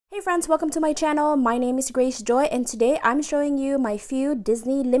Hey friends, welcome to my channel. My name is Grace Joy and today I'm showing you my few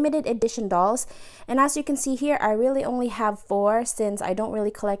Disney limited edition dolls. And as you can see here, I really only have 4 since I don't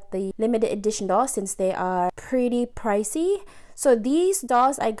really collect the limited edition dolls since they are pretty pricey. So these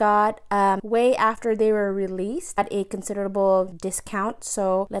dolls I got way after they were released at a considerable discount.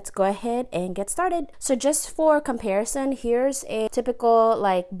 So let's go ahead and get started. So just for comparison, here's a typical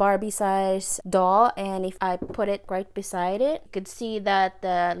like Barbie size doll, and if I put it right beside it, you could see that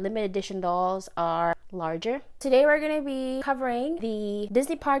the limited edition dolls are larger. Today we're going to be covering the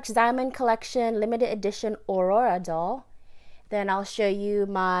Disney Parks Diamond Collection limited edition Aurora doll. Then I'll show you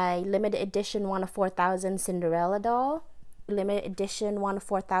my limited edition 1 of 4,000 Cinderella doll, limited edition 1 of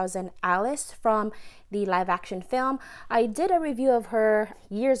 4,000 Alice from the live action film. I did a review of her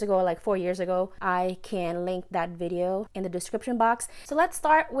years ago, like 4 years ago. I can link that video in the description box. So let's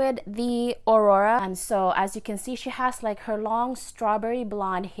start with the Aurora. And so as you can see, she has like her long strawberry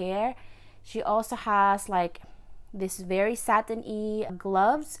blonde hair. She also has like this very satiny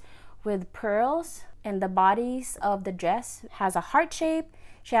gloves with pearls, and the bodies of the dress has a heart shape.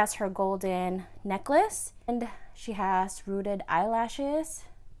 She has her golden necklace, and she has rooted eyelashes,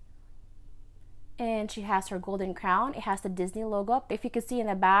 and she has her golden crown. It has the Disney logo. If you could see in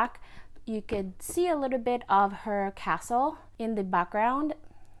the back, you could see a little bit of her castle in the background.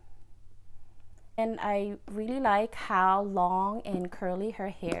 And I really like how long and curly her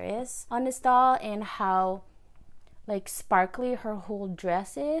hair is on this doll, and how like sparkly her whole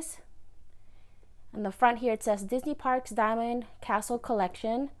dress is. On the front here it says Disney Parks Diamond Castle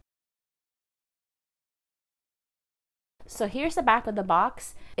Collection. So here's the back of the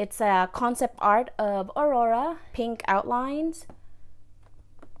box. It's a concept art of Aurora, pink outlines.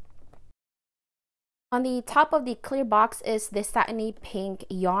 On the top of the clear box is this satiny pink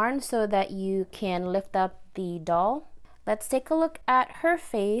yarn so that you can lift up the doll. Let's take a look at her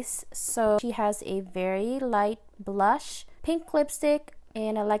face. So she has a very light blush, pink lipstick,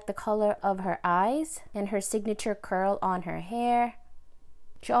 and I like the color of her eyes and her signature curl on her hair.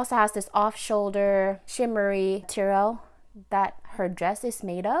 She also has this off-shoulder shimmery material that her dress is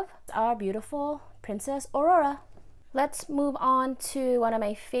made of. It's our beautiful Princess Aurora. Let's move on to one of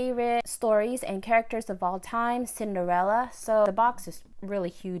my favorite stories and characters of all time, Cinderella. So the box is really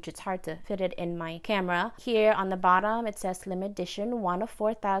huge. It's hard to fit it in my camera. Here on the bottom it says limited edition 1 of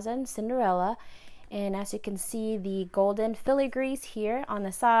 4,000 Cinderella. And as you can see, the golden filigrees here on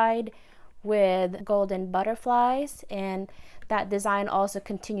the side with golden butterflies, and that design also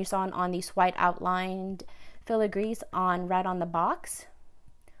continues on these white outlined filigrees right on the box.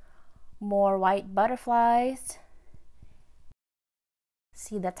 More white butterflies.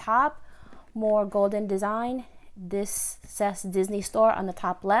 See the top, more golden design. This says Disney Store on the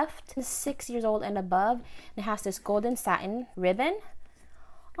top left. 6 years old and above. It has this golden satin ribbon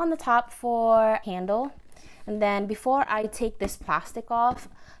on the top for handle. And then before I take this plastic off,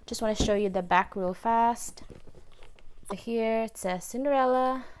 just want to show you the back real fast. So here it says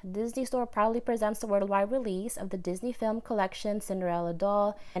Cinderella. Disney Store proudly presents the worldwide release of the Disney Film Collection Cinderella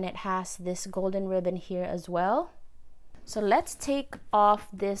doll, and it has this golden ribbon here as well. So let's take off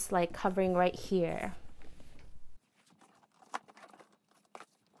this like covering right here.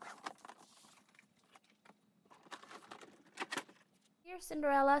 Here's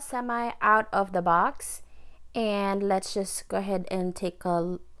Cinderella semi out of the box, and let's just go ahead and take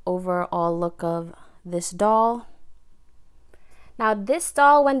a overall look of this doll. Now this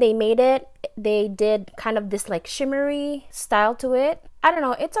doll, when they made it, they did kind of this like shimmery style to it. I don't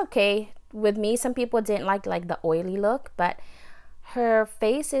know, it's okay with me. Some people didn't like the oily look, but her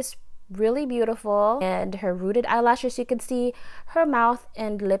face is really beautiful, and her rooted eyelashes, you can see her mouth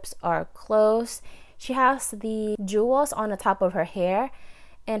and lips are closed. She has the jewels on the top of her hair,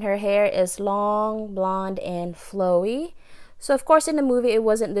 and her hair is long, blonde, and flowy. So of course in the movie it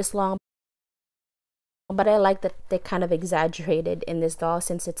wasn't this long, but I like that they kind of exaggerated in this doll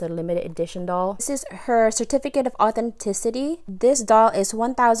since it's a limited edition doll. This is her certificate of authenticity. This doll is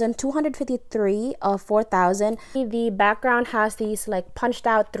 1,253 of 4,000. The background has these like punched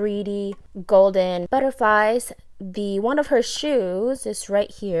out 3D golden butterflies. The one of her shoes is right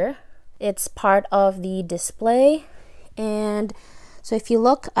here. It's part of the display. And so if you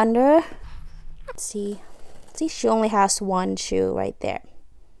look under, see she only has one shoe right there.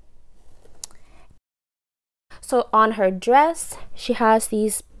 So on her dress, she has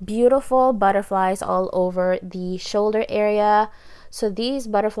these beautiful butterflies all over the shoulder area. So these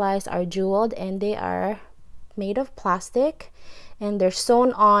butterflies are jeweled, and they are made of plastic, and they're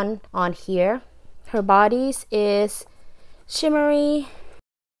sewn on here. Her bodice is shimmery.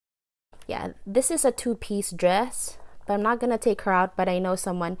 Yeah, this is a two-piece dress, I'm not gonna take her out, but I know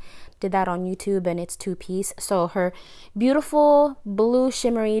someone did that on YouTube and it's 2-piece. So her beautiful blue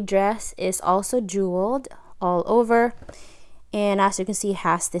shimmery dress is also jeweled all over, and as you can see, it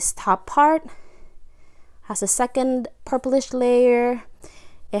has this top part, has a second purplish layer,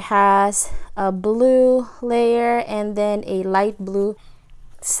 it has a blue layer, and then a light blue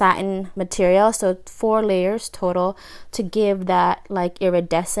satin material. So 4 layers total to give that like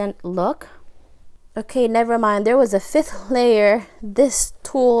iridescent look. Okay, never mind, there was a 5th layer, this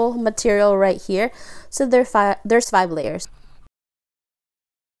tulle material right here. So there's 5 layers.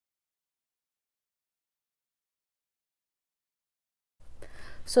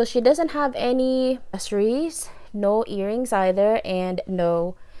 So she doesn't have any accessories, no earrings either, and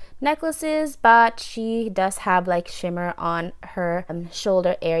no necklaces, but she does have like shimmer on her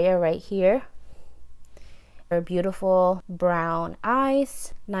shoulder area right here. Her beautiful brown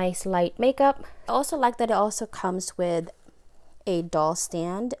eyes, nice light makeup. I also like that it also comes with a doll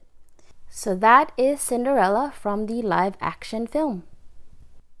stand. So that is Cinderella from the live action film.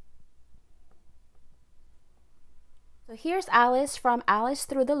 So here's Alice from Alice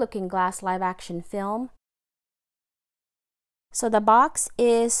Through the Looking Glass live action film. So the box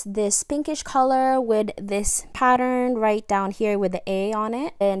is this pinkish color with this pattern right down here with the A on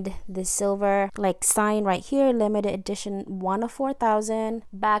it, and the silver like sign right here, limited edition 1 of 4,000.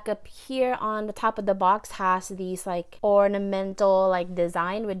 Back up here on the top of the box has these like ornamental like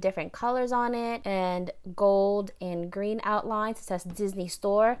design with different colors on it, and gold and green outlines. It says Disney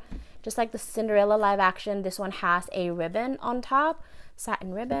Store. Just like the Cinderella live action, this one has a ribbon on top,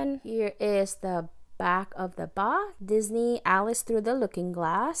 satin ribbon. Here is the back of the box, Disney Alice Through the Looking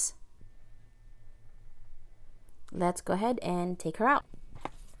Glass. Let's go ahead and take her out.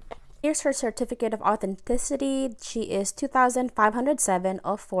 Here's her certificate of authenticity. She is 2,507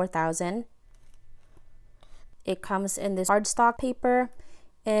 of 4,000. It comes in this cardstock paper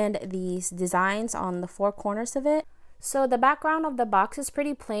and these designs on the 4 corners of it. So the background of the box is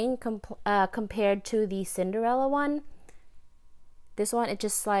pretty plain compared to the Cinderella one. This one,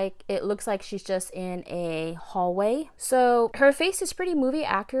 it looks like she's just in a hallway. So her face is pretty movie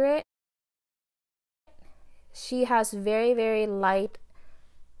accurate. She has very, very light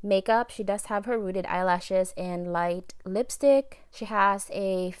makeup. She does have her rooted eyelashes and light lipstick. She has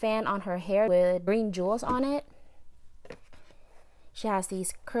a fan on her hair with green jewels on it. She has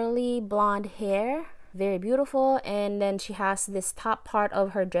these curly blonde hair, very beautiful. And then she has this top part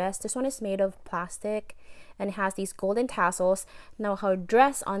of her dress. This one is made of plastic and it has these golden tassels. Now her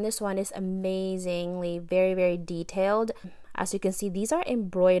dress on this one is amazingly very, very detailed. As you can see, these are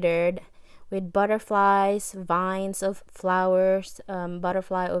embroidered with butterflies, vines of flowers,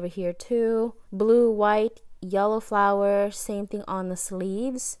 butterfly over here too, blue, white, yellow flowers, same thing on the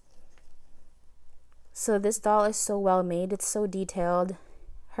sleeves. So this doll is so well made, it's so detailed.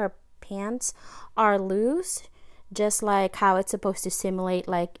 Her pants are loose, just like how it's supposed to simulate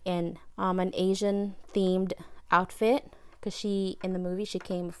like in an Asian themed outfit, because she in the movie she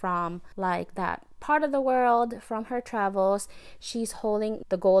came from like that part of the world from her travels. She's holding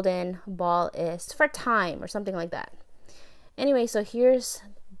the golden ball is for time or something like that. Anyway, so here's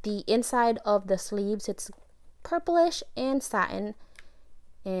the inside of the sleeves. It's purplish and satin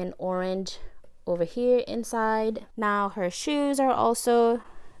and orange over here inside. Now her shoes are also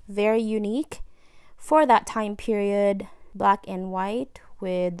very unique for that time period, black and white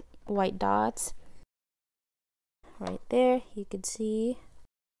with white dots right there, you can see.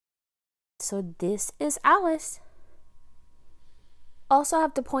 So this is Alice. Also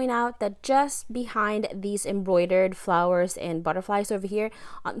have to point out that just behind these embroidered flowers and butterflies over here,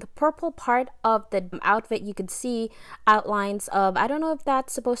 on the purple part of the outfit, you could see outlines of, I don't know if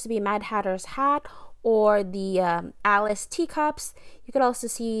that's supposed to be Mad Hatter's hat or the Alice teacups. You could also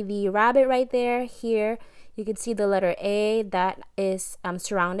see the rabbit right there. Here you can see the letter A that is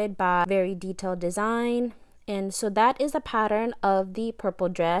surrounded by very detailed design. And so that is the pattern of the purple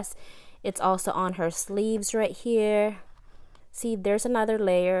dress. It's also on her sleeves right here. See, there's another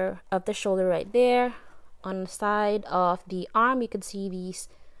layer of the shoulder right there. On the side of the arm, you can see these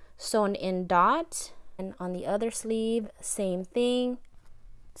sewn in dots. And on the other sleeve, same thing.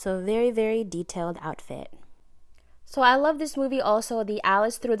 So very, very detailed outfit. So I love this movie also, the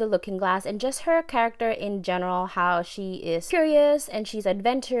Alice Through the Looking Glass, and just her character in general, how she is curious and she's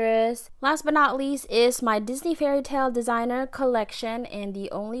adventurous. Last but not least is my Disney Fairy Tale Designer collection, and the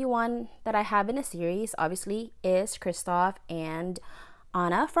only one that I have in a series obviously is KRISTOFF and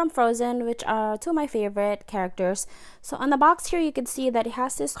Anna from Frozen, which are 2 of my favorite characters. So on the box here you can see that it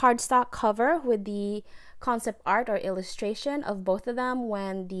has this cardstock cover with the concept art or illustration of both of them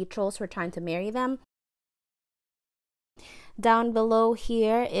when the trolls were trying to marry them. Down below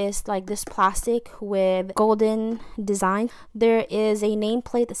here is like this plastic with golden design. There is a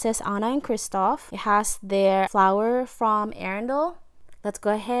nameplate that says Anna and KRISTOFF. It has their flower from Arundel. Let's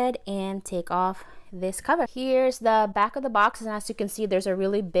go ahead and take off this cover. Here's the back of the box, and as you can see, there's a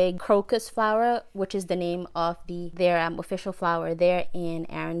really big crocus flower, which is the name of their official flower there in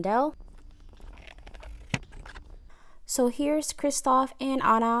Arundel. So here's KRISTOFF and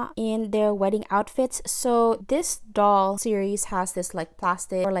Anna in their wedding outfits. So this doll series has this like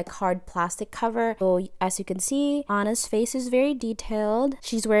plastic or like hard plastic cover. So as you can see, Anna's face is very detailed.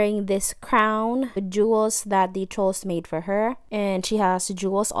 She's wearing this crown with jewels that the trolls made for her. And she has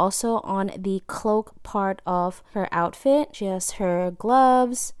jewels also on the cloak part of her outfit. She has her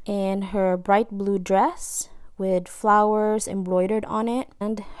gloves and her bright blue dress with flowers embroidered on it,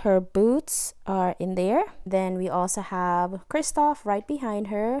 and her boots are in there. Then we also have KRISTOFF right behind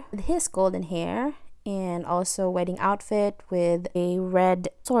her with his golden hair and also wedding outfit with a red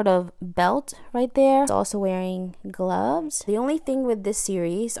sort of belt right there. He's also wearing gloves. The only thing with this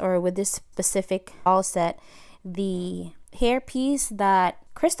series or with this specific doll set, the hairpiece that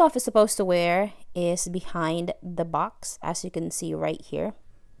KRISTOFF is supposed to wear is behind the box, as you can see right here.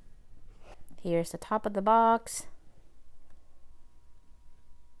 Here's the top of the box.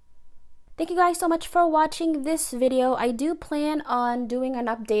 Thank you guys so much for watching this video. I do plan on doing an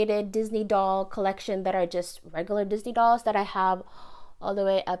updated Disney doll collection that are just regular Disney dolls that I have all the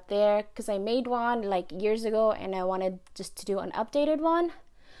way up there, because I made one like years ago and I wanted just to do an updated one.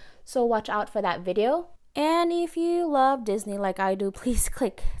 So watch out for that video. And if you love Disney like I do, please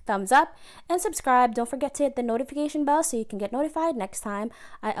click thumbs up and subscribe. Don't forget to hit the notification bell so you can get notified next time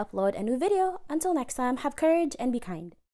I upload a new video. Until next time, have courage and be kind.